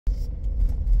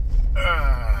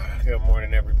Good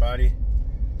morning, everybody.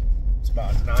 It's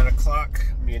about 9 o'clock.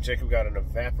 Me and Jacob got an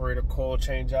evaporator coil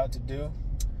change out to do.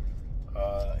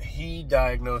 He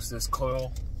diagnosed this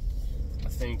coil. I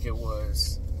think it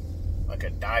was like a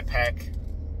dye pack.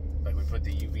 Like we put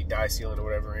the UV dye sealant or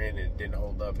whatever in, and it didn't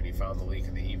hold up, and he found the leak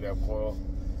in the evap coil.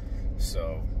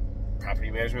 So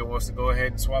property management wants to go ahead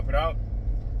and swap it out.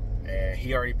 And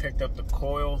he already picked up the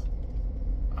coil.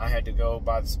 I had to go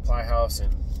by the supply house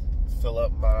and fill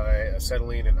up my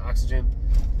acetylene and oxygen.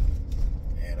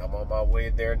 And I'm on my way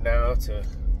there now to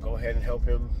go ahead and help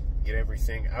him get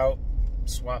everything out,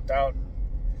 swapped out,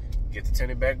 get the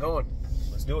tenant back going.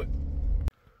 Let's do it.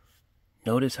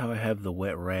 Notice how I have the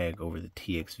wet rag over the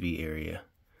TXV area.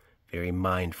 Very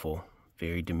mindful,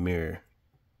 very demure.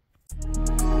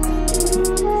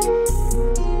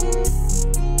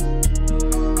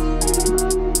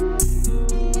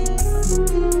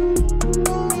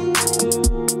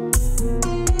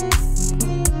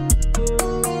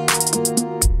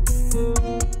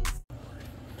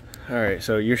 Alright,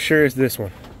 so you're sure it's this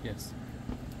one? Yes.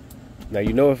 Now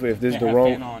you know if this is the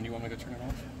wrong... Fan on. You want me to turn it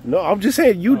off? No, I'm just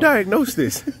saying you diagnosed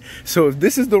this. So if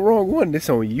this is the wrong one, this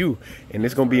on you. And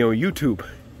it's going to be on YouTube.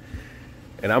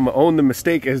 And I'm going to own the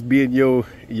mistake as being your,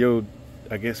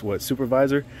 I guess, what,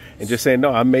 supervisor? And just saying,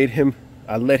 no, I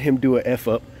let him do an F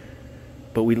up.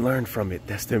 But we learned from it.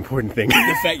 That's the important thing.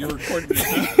 The fact you're recording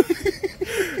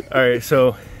this. Alright,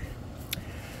 so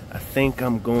I think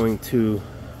I'm going to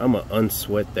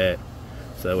unsweat that.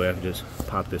 So that way I can just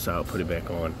pop this out, put it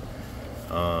back on.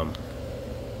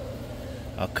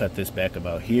 I'll cut this back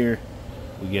about here.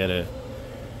 We gotta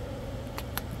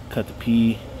cut the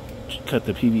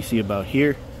PVC about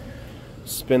here,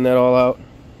 spin that all out,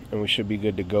 and we should be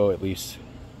good to go, at least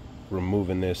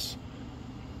removing this.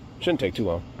 Shouldn't take too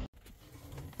long.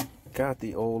 Got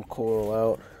the old coil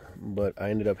out, but I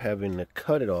ended up having to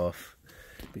cut it off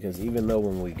because even though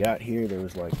when we got here there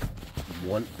was like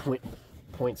 1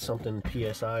 point something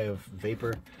PSI of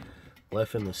vapor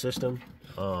left in the system,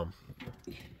 I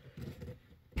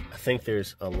think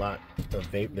there's a lot of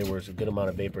vapor. There was a good amount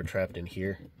of vapor trapped in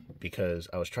here because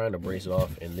I was trying to brace it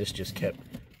off and this just kept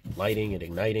lighting and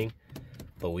igniting,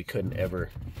 but we couldn't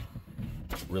ever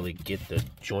really get the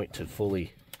joint to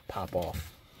fully pop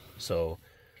off. So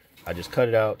I just cut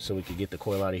it out so we could get the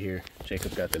coil out of here.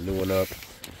 Jacob got the new one up.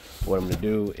 What I'm going to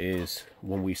do is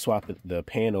when we swap the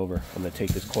pan over, I'm going to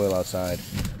take this coil outside,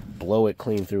 blow it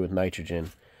clean through with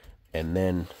nitrogen, and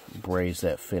then braze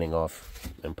that fitting off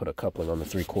and put a coupling on the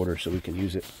 3/4 so we can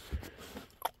use it.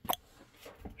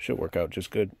 Should work out just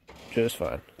good, just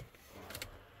fine.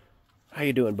 How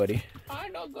you doing, buddy? I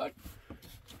know good.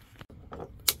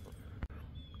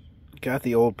 Got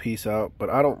the old piece out,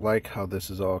 but I don't like how this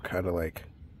is all kind of like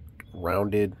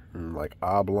rounded and like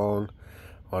oblong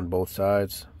on both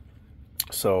sides.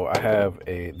 So I have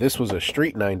this was a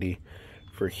street 90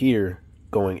 for here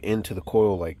going into the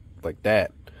coil like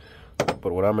that.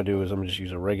 But what I'm gonna do is I'm gonna just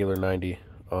use a regular 90,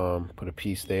 put a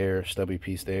piece there, stubby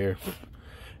piece there,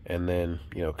 and then,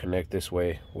 you know, connect this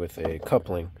way with a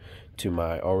coupling to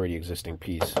my already existing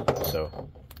piece. So,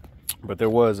 but there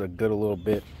was a good little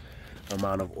bit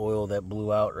amount of oil that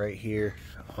blew out right here.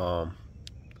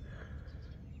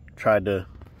 Tried to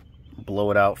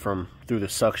blow it out from through the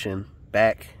suction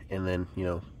back and then, you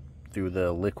know, through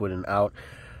the liquid and out.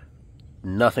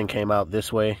 Nothing came out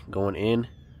this way going in,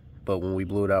 but when we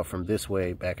blew it out from this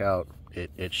way back out,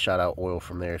 it shot out oil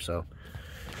from there. So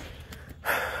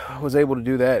I was able to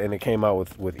do that, and it came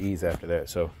out with ease after that.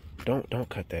 So don't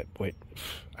cut that. Wait,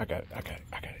 I got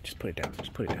it. Just put it down.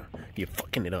 Just put it down. You're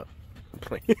fucking it up. I'm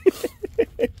playing.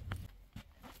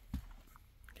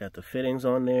 Got the fittings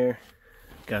on there.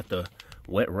 Got the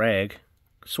wet rag.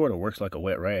 Sort of works like a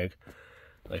wet rag,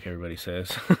 like everybody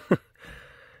says.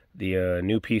 The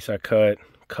new piece I cut,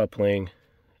 coupling,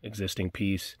 existing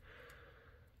piece.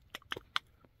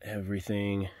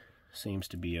 Everything seems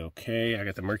to be okay. I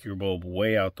got the mercury bulb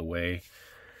way out the way.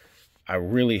 I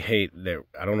really hate that.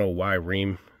 I don't know why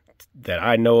Rheem, that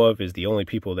I know of, is the only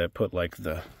people that put like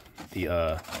the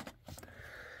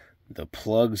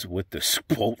plugs with the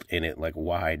bolt in it. Like,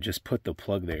 why? Just put the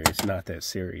plug there. It's not that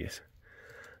serious.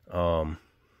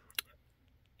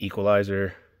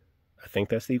 Equalizer, I think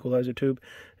that's the equalizer tube,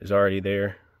 is already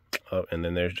there. And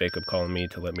then there's Jacob calling me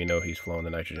to let me know he's flowing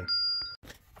the nitrogen.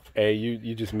 Hey,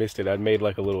 you just missed it. I made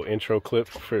like a little intro clip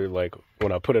for like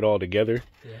when I put it all together.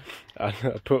 Yeah. I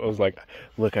was like,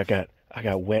 look, I got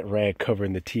wet rag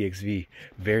covering the TXV.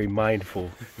 Very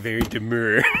mindful, very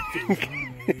demure.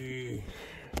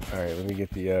 All right, let me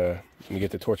get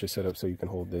the torches set up so you can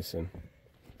hold this in.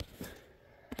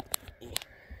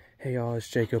 Hey y'all, it's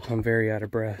Jacob. I'm very out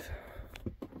of breath.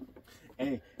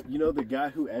 You know the guy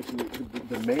who actually,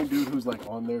 the main dude who's like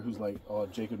on there, who's like, oh,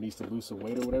 Jacob needs to lose some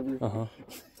weight or whatever.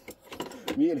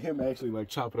 Me and him actually like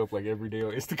chop it up like every day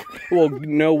on Instagram. Well, you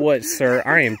know what, sir?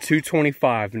 I am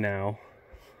 225 now.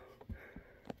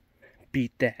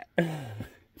 Beat that.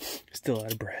 Still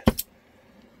out of breath.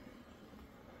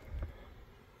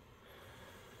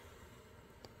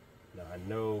 Now I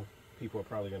know people are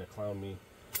probably gonna clown me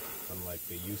on like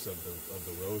the use of the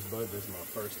rosebud. This is my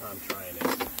first time trying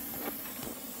it.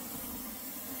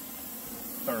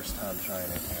 First time trying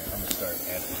it. Right, I'm gonna start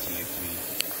adding THC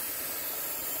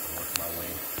and work my way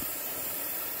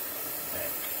back.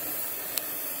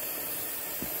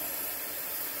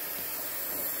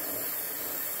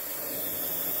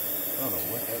 I don't know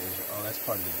what that is. Oh, that's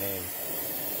part of the dang.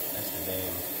 That's the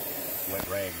dang wet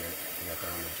rag that I got that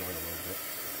on the joint a little bit.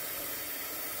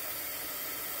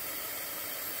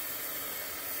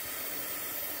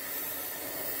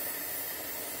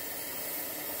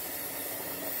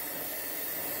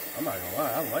 I'm not gonna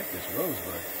lie, I like this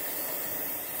rosebud.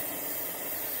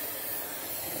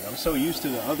 And I'm so used to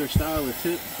the other style of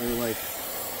tip, or like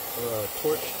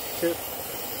torch tip,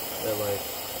 that like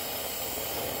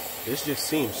this just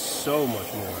seems so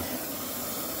much more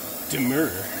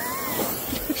demure.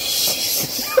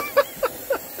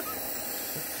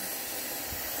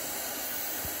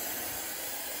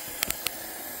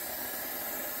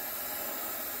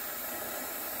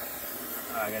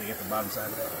 I gotta get the bottom side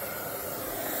of that.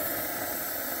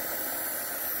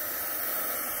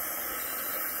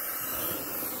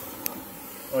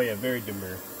 Oh yeah, very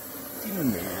demure.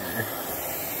 Demure.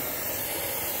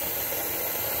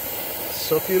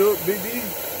 Suck it up, baby.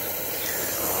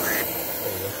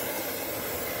 There you go.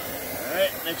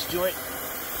 Alright, next joint.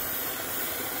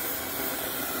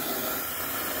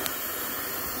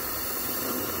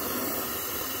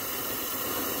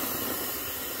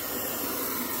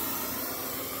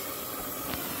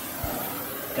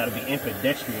 Gotta be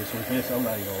ambidextrous with this, I'm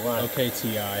not even gonna lie. Okay,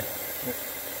 T.I.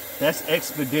 That's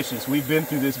expeditious. We've been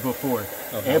through this before.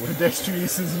 Oh,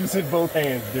 ambidextrous is using both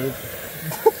hands, dude.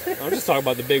 I'm just talking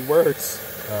about the big words.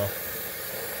 Oh.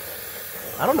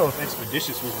 I don't know if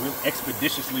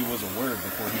expeditiously was a word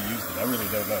before he used it. I really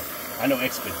don't know. I know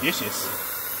expeditious.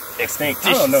 I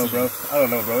don't know, bro. I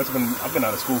don't know, bro. I've been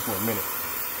out of school for a minute.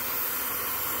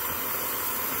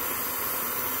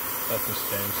 That's just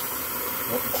changed.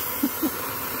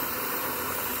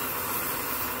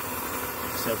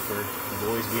 Except for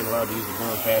boys being allowed to use the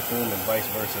girls' bathroom and vice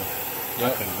versa. Yep.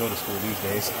 I couldn't go to school these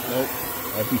days. Nope.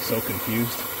 I'd be so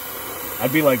confused.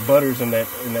 I'd be like Butters in that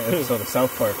episode of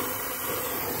South Park.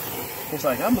 It's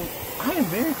like I am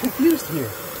very confused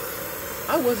here.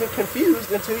 I wasn't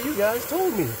confused until you guys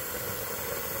told me.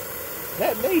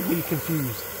 That made me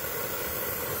confused.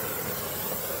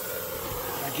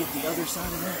 I get the other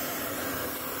side of that.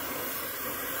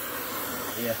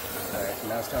 Yeah. All right.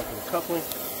 Now it's time for the coupling.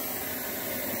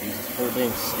 Use this whole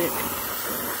dang stick.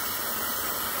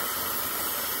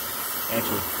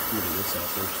 Actually, do this side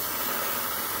first.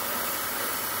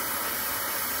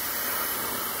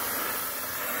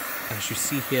 As you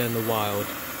see here in the wild.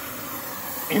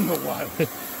 In the wild.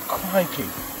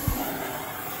 Cranking.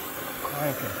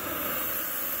 Cranking.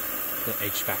 The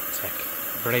HVAC tech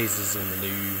blazes in the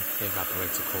new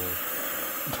evaporator coil.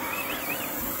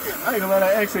 I ain't gonna lie,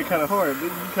 that accent kind of hard.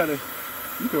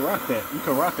 You can rock that. You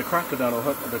can rock the crocodile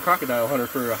hunter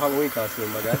for a Halloween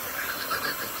costume, my guy.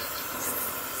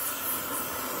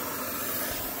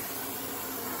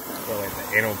 Or like the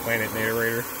Animal Planet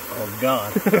narrator. Oh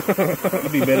God,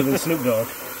 you'd be better than Snoop Dogg.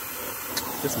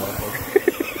 This motherfucker.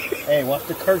 Hey, watch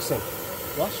the cursing.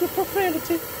 Watch your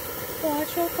profanity.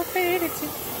 Watch your profanity.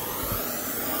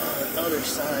 The other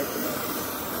side.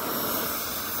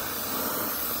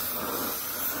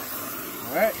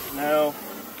 All right, now.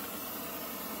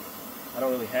 I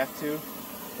don't really have to,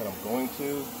 but I'm going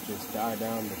to just dial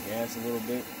down the gas a little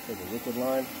bit for the liquid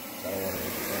line. So I don't want to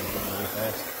make the fan go really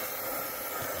fast.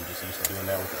 I'm just used to doing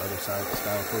that with the other side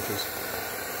style torches.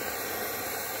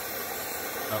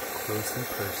 Up close and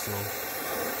personal.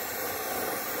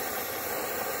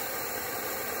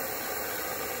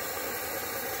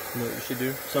 You know what you should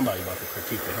do? Somebody about to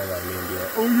critique the hell out of me and be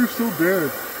like, "Oh, you're so bad."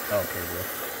 I don't care, bro.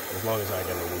 As long as I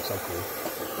got no lose, I'm cool.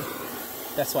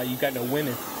 That's why you got no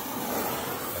women.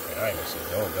 Okay, I ain't gonna say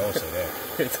don't say that.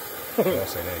 Don't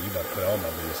say that. You about to put all my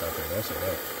business out there. Don't say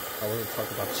that. I wasn't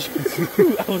talking about you.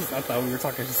 I thought we were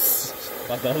talking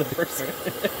about the other person.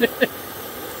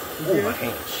 Oh, my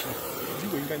hand. Shit.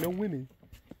 You ain't got no women.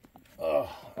 Oh,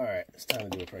 alright. It's time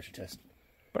to do a pressure test.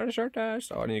 Pressure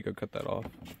test. Oh, I need to go cut that off.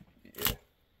 Yeah.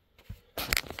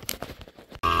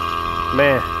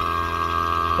 Man,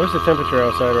 what's the temperature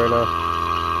outside right now?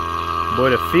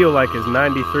 Boy, it feel like it's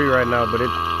 93 right now, but it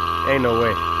ain't no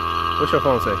way. What's your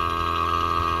phone say? 87.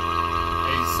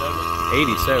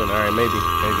 87. All right, maybe.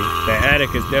 The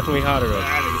attic is definitely hotter though. The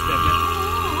attic is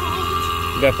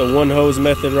definitely. We got the one hose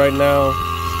method right now.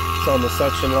 It's on the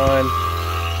suction line.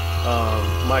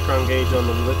 Micron gauge on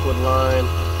the liquid line.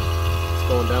 It's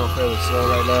going down fairly slow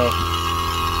right now.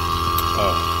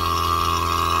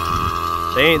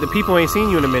 The people ain't seen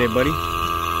you in a minute, buddy.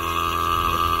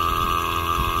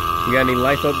 You got any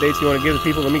life updates you want to give the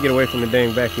people? Let me get away from the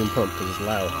dang vacuum pump because it's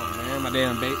loud. Oh man, my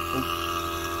damn baby.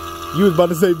 You was about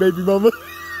to say baby mama?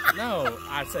 No,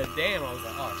 I said damn. I was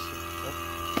like, oh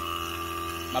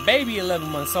shit. My baby 11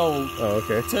 months old. Oh,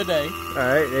 okay. Today. All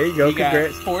right, there you go. He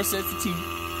Congrats. got 4 sets of teeth.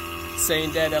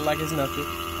 Saying that like it's nothing.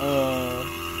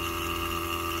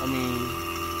 I mean,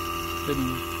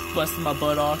 been busting my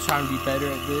butt off trying to be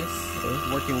better at this.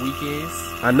 Working weekends.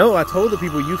 I know. I told the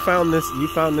people you found this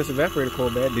evaporator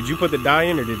coil bad. Did you put the dye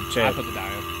in or did you change? I put the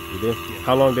dye in. You did? Yeah.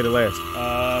 How long did it last?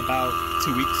 About 2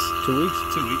 weeks. 2 weeks?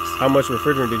 2 weeks. How much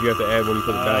refrigerant did you have to add when you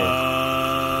put the dye in?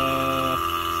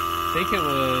 I think it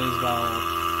was about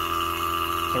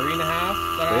 3.5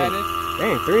 that I added.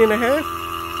 Dang, 3.5? Yeah,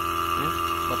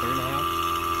 about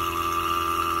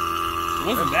 3.5. It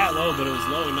wasn't that low, but it was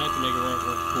low enough to make it work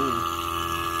cool.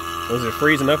 Was it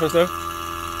freezing up and stuff?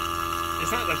 It's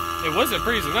not that it wasn't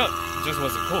freezing up, it just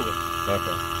wasn't cooling.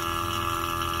 Okay.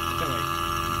 I feel like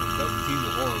the teeth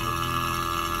were horrible.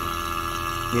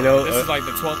 You know, This is like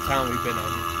the 12th time we've been on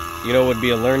here. you know what would be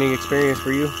a learning experience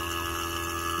for you?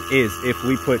 Is if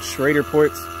we put Schrader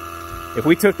ports, if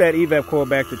we took that evap coil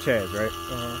back to Chaz, right?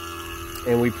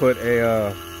 And we put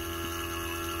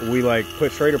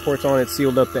put Schrader ports on it,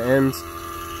 sealed up the ends,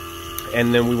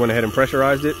 and then we went ahead and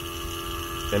pressurized it.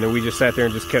 And then we just sat there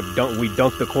and just kept we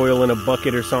dunked the coil in a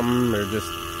bucket or something, or just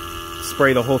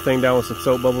spray the whole thing down with some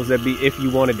soap bubbles. That'd be if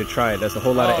you wanted to try it. That's a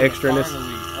whole lot of extraness.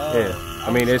 Yeah,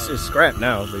 I mean it's scrap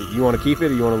now, but you want to keep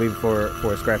it or you want to leave it for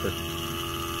a scrapper?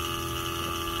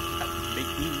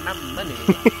 Make me my money.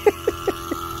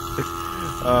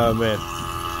 Oh man,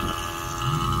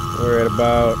 we're at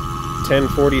about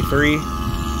 10:43.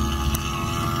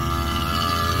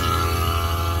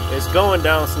 It's going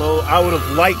down slow. I would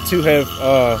have liked to have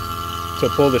to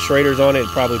pull the Schraders on it,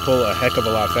 probably pull a heck of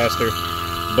a lot faster.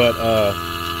 But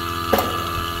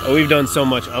we've done so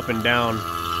much up and down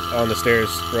on the stairs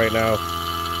right now,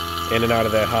 in and out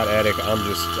of that hot attic. I'm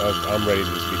ready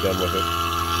to just be done with it.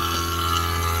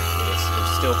 It's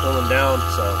still pulling down,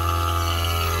 so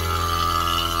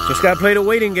just gotta play the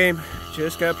waiting game.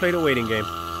 Just gotta play the waiting game.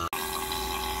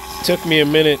 Took me a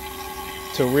minute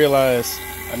to realize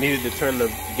I needed to turn the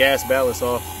gas ballast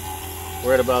off.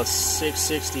 We're at about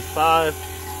 665.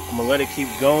 I'm gonna let it keep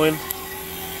going.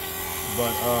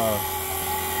 But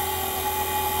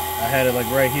I had it like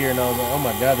right here and I was like, oh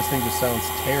my god, this thing just sounds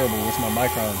terrible. What's my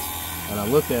microns? And I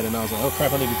looked at it and I was like, oh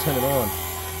crap, I need to turn it on.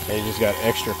 And it just got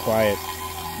extra quiet.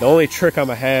 The only trick I'm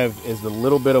gonna have is the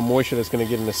little bit of moisture that's gonna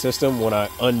get in the system when I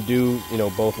undo,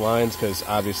 both lines, because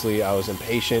obviously I was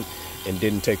impatient and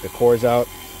didn't take the cores out.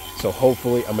 So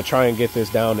hopefully I'm gonna try and get this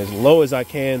down as low as I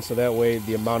can, so that way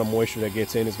the amount of moisture that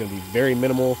gets in is gonna be very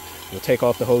minimal. We'll take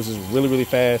off the hoses really, really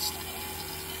fast.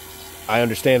 I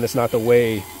understand that's not the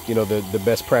way, the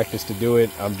best practice to do it.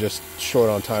 I'm just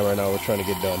short on time right now. We're trying to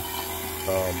get done.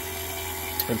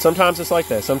 And sometimes it's like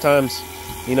that. Sometimes,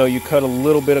 you cut a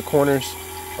little bit of corners,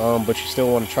 but you still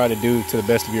want to try to do, to the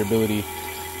best of your ability,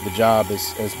 the job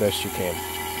as best you can.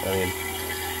 I mean,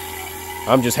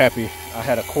 I'm just happy I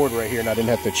had a cord right here and I didn't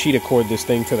have to cheetah cord this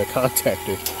thing to the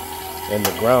contactor and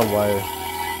the ground wire.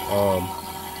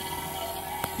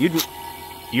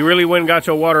 You really went and got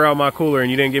your water out my cooler and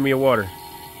you didn't give me a water.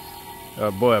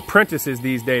 Boy, apprentices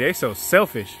these days, they so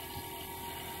selfish.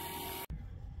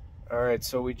 All right,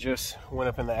 so we just went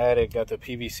up in the attic, got the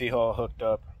PVC hull hooked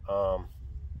up. What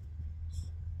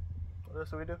else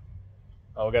did we do?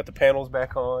 Oh, we got the panels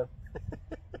back on.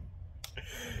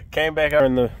 Came back out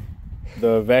in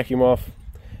the vacuum off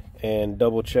and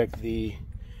double checked the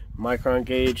micron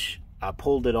gauge. I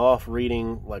pulled it off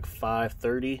reading like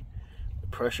 530. The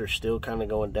pressure's still kind of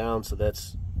going down, so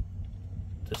that's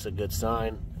just a good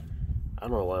sign. I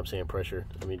don't know why I'm saying pressure.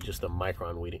 I mean just the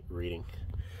micron reading.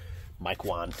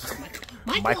 Microns.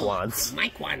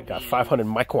 Got 500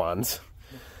 microns.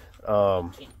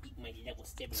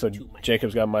 So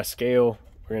Jacob's got my scale.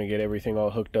 We're gonna get everything all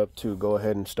hooked up to go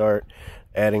ahead and start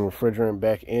adding refrigerant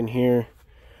back in here.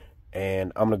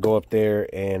 And I'm gonna go up there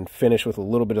and finish with a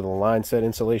little bit of the line set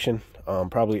insulation.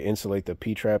 Probably insulate the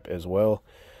P-trap as well.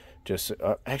 Just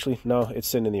actually no, it's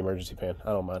sitting in the emergency pan.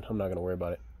 I don't mind. I'm not gonna worry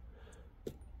about it.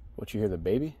 What, you hear the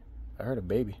baby? I heard a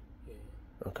baby.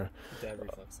 Okay. Dad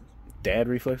reflexes. Dad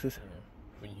reflexes? Yeah.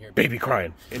 When you hear Baby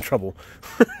crying. In trouble.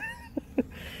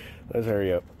 Let's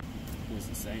hurry up. it was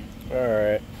the same.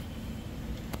 Alright.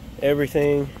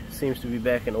 Everything seems to be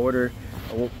back in order.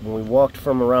 When we walked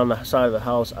from around the side of the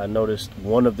house, I noticed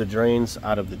one of the drains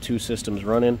out of the two systems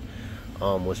running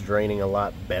was draining a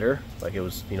lot better. Like it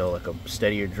was, you know, like a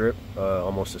steadier drip,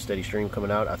 almost a steady stream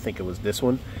coming out. I think it was this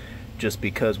one, just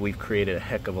because we've created a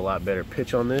heck of a lot better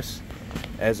pitch on this,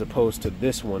 as opposed to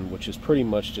this one, which is pretty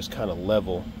much just kind of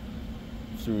level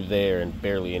through there and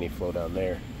barely any flow down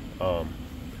there.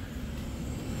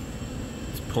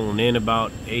 It's pulling in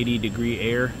about 80-degree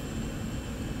air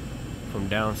from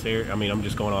downstairs. I mean, I'm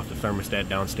just going off the thermostat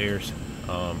downstairs.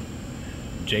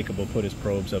 Jacob will put his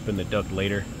probes up in the duct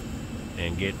later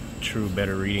and get true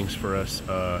better readings for us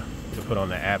to put on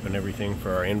the app and everything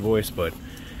for our invoice. But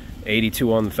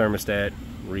 82 on the thermostat,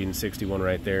 reading 61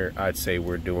 right there. I'd say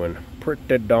we're doing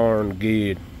pretty darn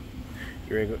good.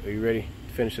 Are you ready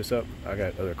to finish this up? I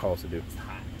got other calls to do.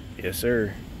 Yes,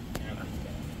 sir.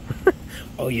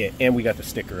 Oh yeah, and we got the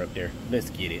sticker up there. Let's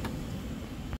get it.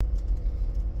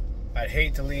 I'd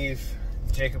hate to leave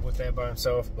Jacob with that by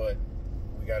himself, but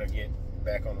we got to get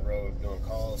back on the road doing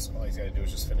calls. All he's got to do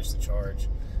is just finish the charge,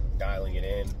 dialing it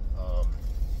in.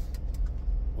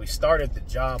 We started the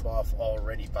job off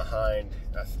already behind.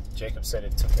 Jacob said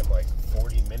it took him like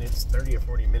 40 minutes, 30 or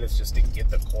 40 minutes just to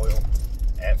get the coil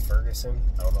at Ferguson.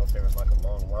 I don't know if there was like a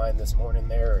long line this morning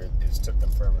there, or it just took them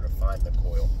forever to find the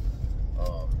coil.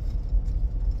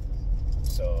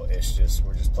 So it's just,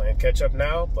 we're just playing catch up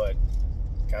now, but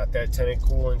got that tenant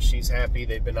cool and she's happy.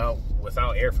 They've been out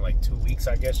without air for like 2 weeks,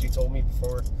 I guess she told me,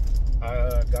 before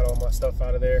I got all my stuff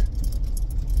out of there.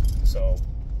 So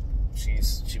she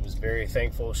was very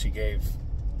thankful. She gave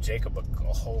Jacob a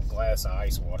whole glass of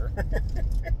ice water.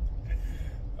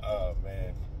 Oh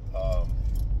man.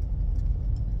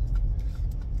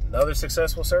 Another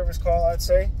successful service call, I'd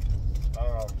say.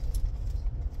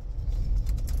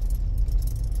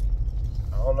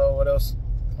 I don't know what else.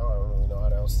 I don't really know how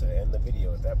else to end the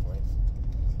video at that point.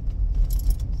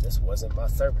 This wasn't my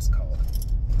service call,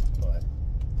 but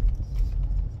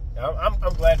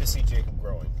I'm glad to see Jacob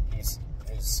growing.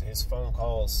 His phone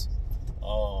calls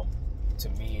to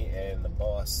me and the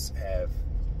boss have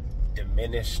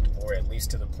diminished, or at least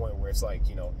to the point where it's like,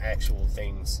 you know, actual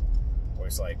things where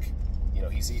it's like, you know,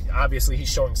 he's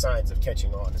showing signs of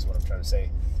catching on, is what I'm trying to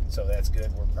say. So that's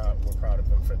good. We're proud of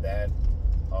him for that.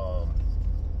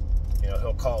 You know,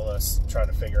 he'll call us trying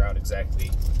to figure out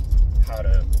exactly how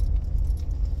to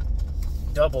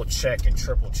double check and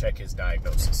triple check his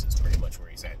diagnosis is pretty much where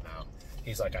he's at now.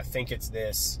 He's like, I think it's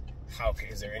this.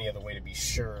 Is there any other way to be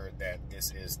sure that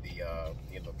this is the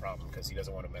problem? Because he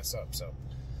doesn't want to mess up. So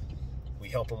we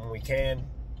help him when we can.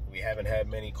 We haven't had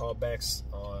many callbacks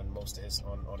on most of his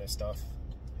on his stuff.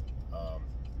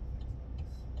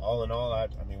 All in all, I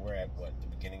mean, we're at what, the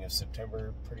beginning of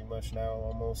September pretty much now,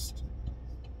 almost.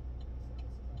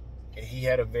 He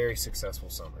had a very successful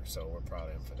summer, so we're proud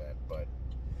of him for that. But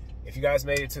if you guys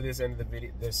made it to this end of the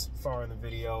video, this far in the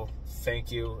video, thank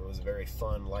you. It was a very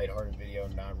fun, lighthearted video,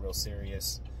 not real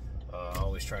serious. I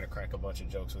always try to crack a bunch of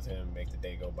jokes with him, make the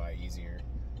day go by easier.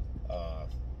 And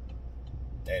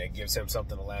it gives him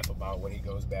something to laugh about when he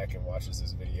goes back and watches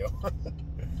this video.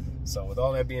 So with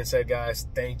all that being said, guys,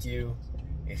 thank you.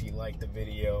 If you liked the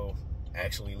video,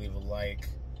 actually leave a like.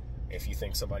 If you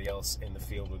think somebody else in the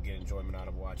field would get enjoyment out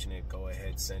of watching it, go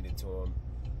ahead, send it to them.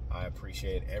 I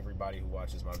appreciate everybody who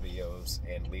watches my videos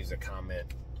and leaves a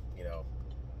comment. You know,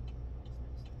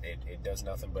 it does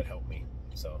nothing but help me.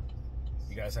 So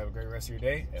you guys have a great rest of your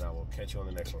day, and I will catch you on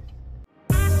the next one.